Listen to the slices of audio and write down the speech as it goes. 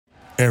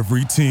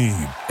Every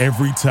team,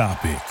 every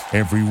topic,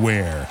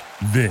 everywhere.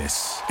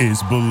 This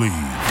is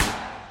Believe.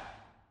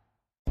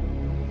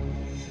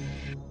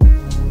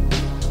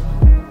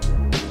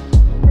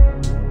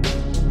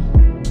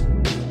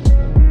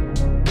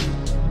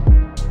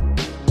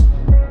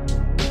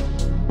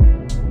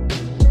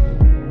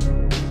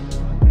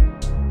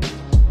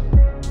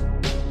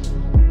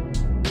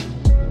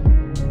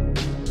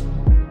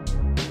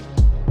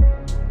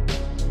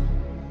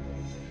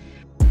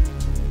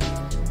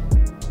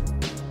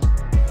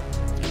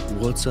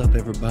 What's up,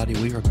 everybody?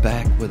 We are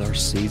back with our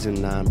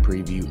Season 9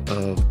 preview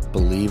of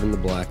Believe in the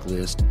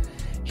Blacklist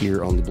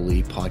here on the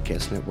Believe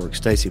Podcast Network.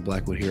 Stacey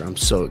Blackwood here. I'm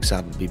so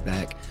excited to be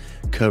back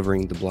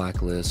covering the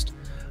Blacklist.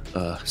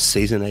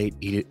 Season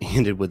 8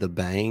 ended with a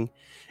bang,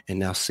 and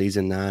now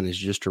Season 9 is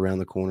just around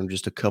the corner,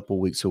 just a couple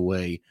weeks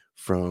away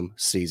from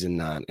Season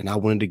 9. And I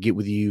wanted to get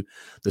with you.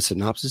 The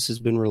synopsis has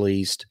been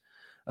released.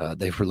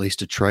 They've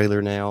released a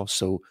trailer now,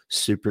 so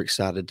super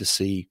excited to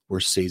see where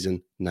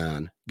Season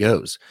 9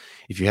 goes.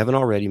 If you haven't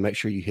already, make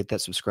sure you hit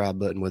that subscribe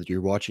button, whether you're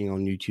watching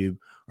on YouTube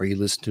or you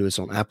listen to us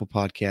on Apple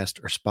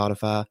Podcast or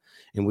Spotify,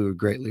 and we would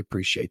greatly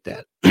appreciate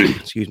that.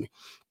 Excuse me.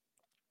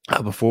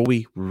 Before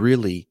we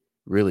really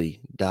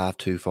dive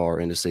too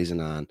far into Season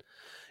 9,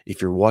 if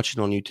you're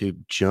watching on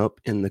YouTube, jump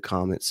in the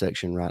comment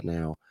section right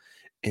now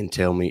and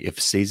tell me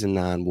if Season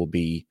 9 will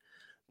be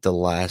the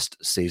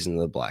last season of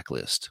the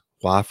Blacklist.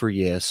 Y for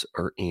yes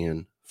or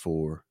N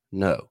for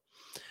no.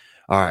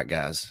 All right,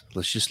 guys,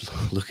 let's just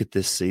look at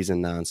this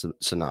Season 9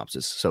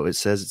 synopsis. So it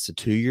says it's a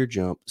 2-year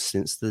jump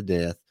since the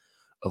death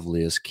of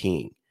Liz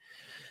King.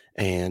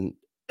 And,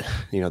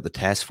 you know, the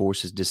task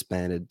force is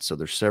disbanded, so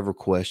there's several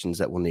questions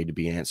that will need to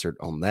be answered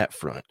on that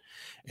front.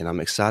 And I'm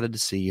excited to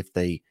see if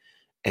they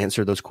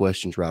answer those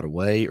questions right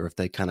away or if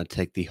they kind of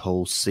take the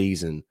whole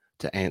season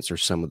to answer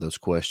some of those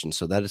questions.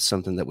 So that is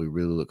something that we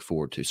really look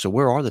forward to. So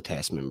where are the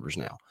task members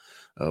now?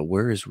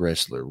 Where is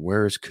Ressler?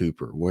 Where is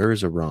Cooper? Where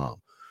is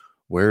Aram?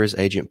 Where is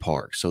Agent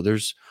Park? So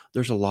there's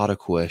a lot of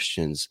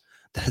questions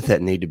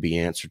that need to be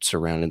answered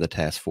surrounding the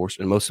task force.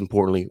 And most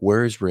importantly,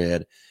 where is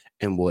Red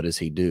and what is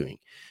he doing?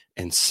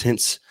 And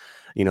since,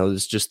 you know,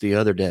 it's just the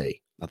other day,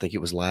 I think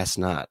it was last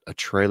night, a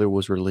trailer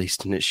was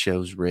released and it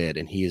shows Red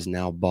and he is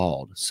now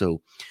bald.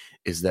 So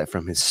is that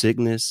from his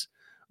sickness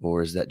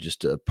or is that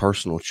just a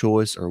personal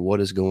choice or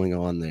what is going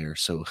on there?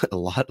 So a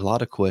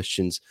lot of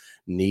questions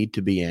need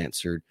to be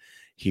answered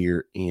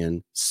here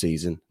in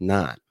Season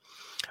 9.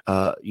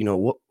 You know,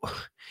 what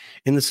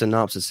in the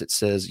synopsis, it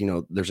says, you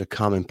know, there's a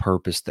common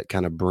purpose that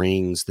kind of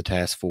brings the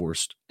task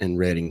force and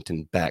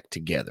Reddington back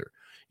together.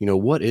 You know,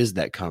 what is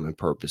that common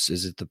purpose?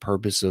 Is it the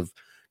purpose of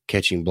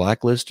catching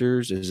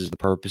blacklisters? Is it the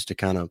purpose to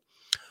kind of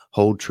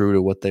hold true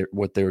to what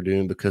they were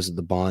doing because of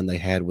the bond they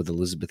had with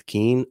Elizabeth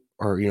Keene?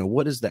 Or, you know,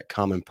 what is that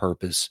common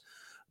purpose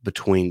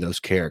between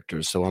those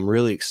characters? So I'm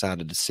really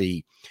excited to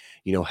see,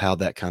 you know, how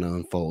that kind of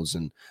unfolds.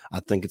 And I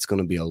think it's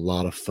going to be a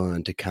lot of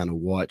fun to kind of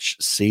watch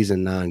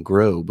Season 9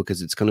 grow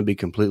because it's going to be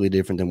completely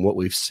different than what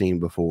we've seen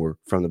before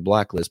from the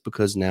Blacklist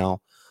because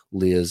now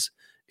Liz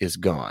is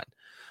gone.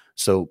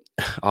 So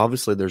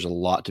obviously there's a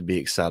lot to be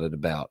excited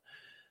about.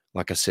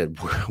 Like I said,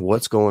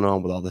 what's going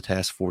on with all the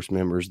task force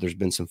members? There's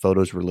been some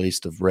photos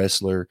released of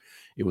Ressler.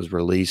 It was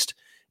released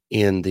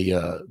in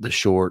the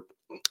short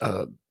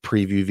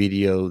preview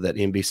video that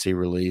NBC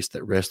released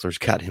that Ressler's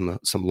got him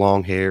some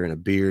long hair and a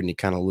beard and he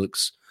kind of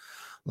looks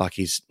like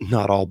he's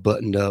not all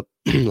buttoned up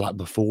like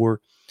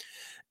before.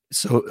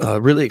 So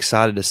really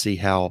excited to see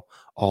how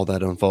all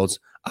that unfolds.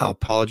 I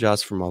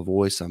apologize for my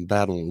voice. I'm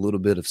battling a little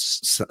bit of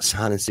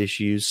sinus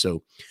issues.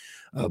 So,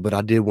 but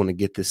I did want to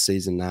get this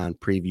Season 9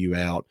 preview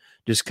out,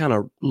 just kind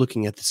of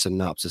looking at the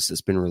synopsis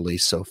that's been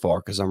released so far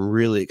because I'm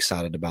really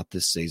excited about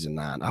this Season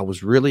 9. I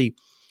was really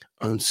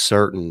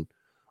uncertain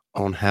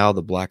on how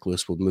the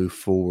Blacklist would move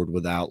forward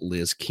without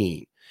Liz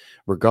Keene.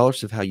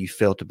 Regardless of how you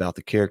felt about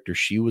the character,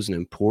 she was an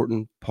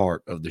important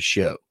part of the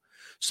show.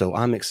 So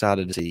I'm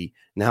excited to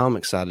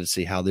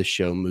see how this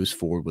show moves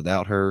forward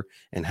without her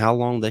and how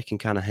long they can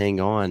kind of hang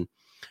on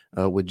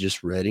with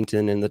just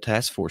Reddington and the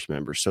task force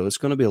members. So it's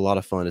going to be a lot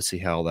of fun to see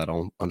how that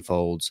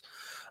unfolds.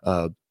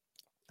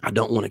 I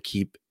don't want to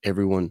keep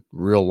everyone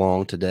real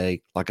long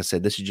today. Like I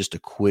said, this is just a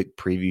quick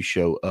preview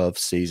show of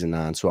Season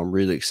 9. So I'm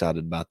really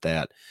excited about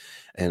that.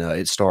 And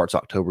it starts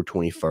October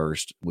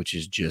 21st, which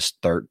is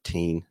just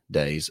 13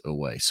 days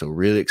away. So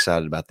really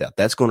excited about that.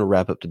 That's going to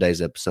wrap up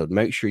today's episode.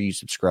 Make sure you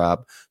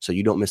subscribe so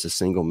you don't miss a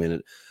single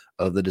minute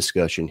of the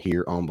discussion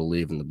here on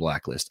Believe in the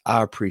Blacklist.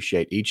 I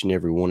appreciate each and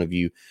every one of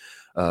you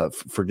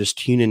for just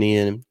tuning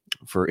in,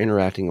 for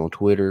interacting on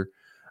Twitter.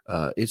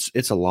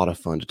 It's a lot of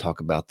fun to talk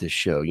about this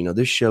show. You know,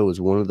 this show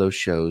is one of those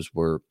shows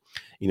where,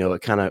 you know,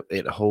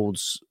 it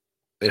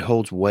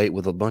holds weight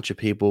with a bunch of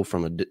people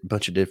from a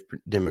bunch of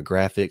different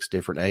demographics,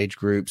 different age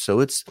groups. So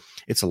it's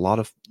a lot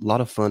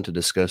of fun to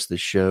discuss this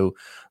show.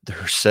 There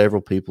are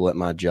several people at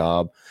my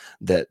job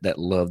that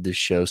love this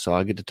show. So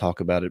I get to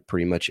talk about it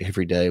pretty much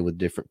every day with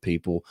different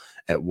people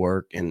at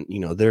work. And, you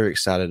know, they're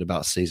excited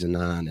about Season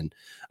 9 and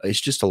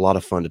it's just a lot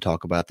of fun to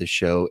talk about this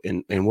show.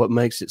 And what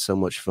makes it so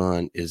much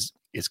fun is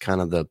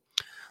kind of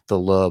the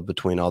love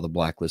between all the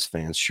Blacklist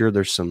fans. Sure,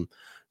 there's some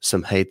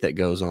hate that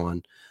goes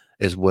on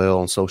as well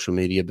on social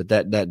media, but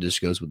that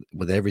just goes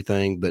with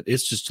everything. But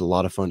it's just a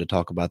lot of fun to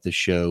talk about this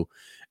show,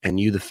 and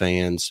you, the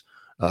fans,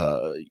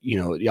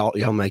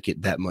 y'all make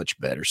it that much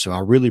better. So I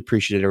really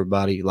appreciate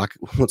everybody. Like,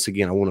 once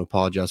again, I want to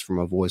apologize for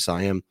my voice.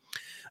 I am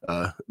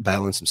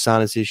battling some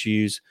sinus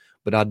issues,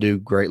 but I do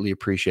greatly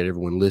appreciate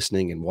everyone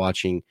listening and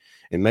watching.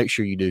 And make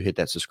sure you do hit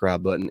that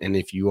subscribe button. And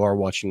if you are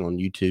watching on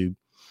YouTube,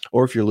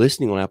 or if you're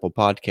listening on Apple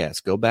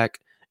Podcasts, go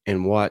back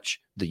and watch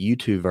the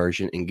YouTube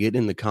version and get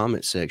in the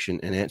comment section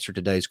and answer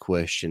today's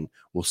question.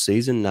 Will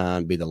season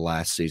 9 be the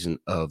last season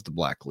of the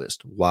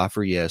Blacklist? Y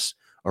for yes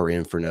or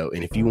N for no?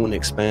 And if you want to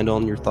expand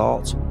on your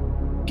thoughts,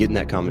 get in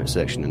that comment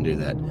section and do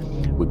that.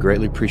 We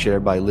greatly appreciate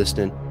everybody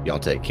listening. Y'all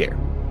take care.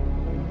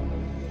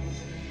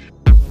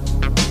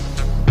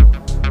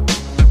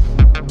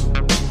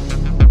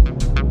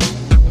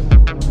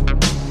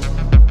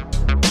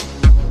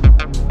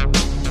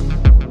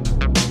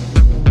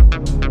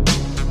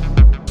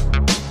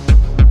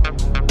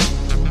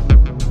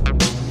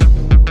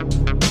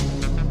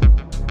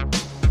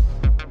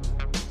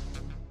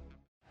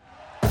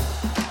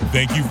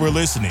 Thank you for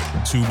listening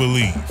to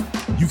Believe.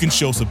 You can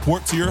show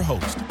support to your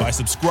host by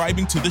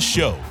subscribing to the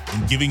show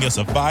and giving us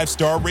a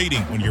 5-star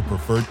rating on your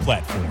preferred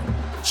platform.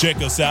 Check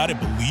us out at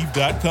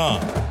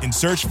Believe.com and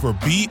search for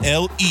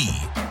BLEAV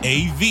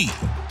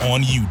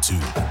on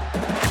YouTube.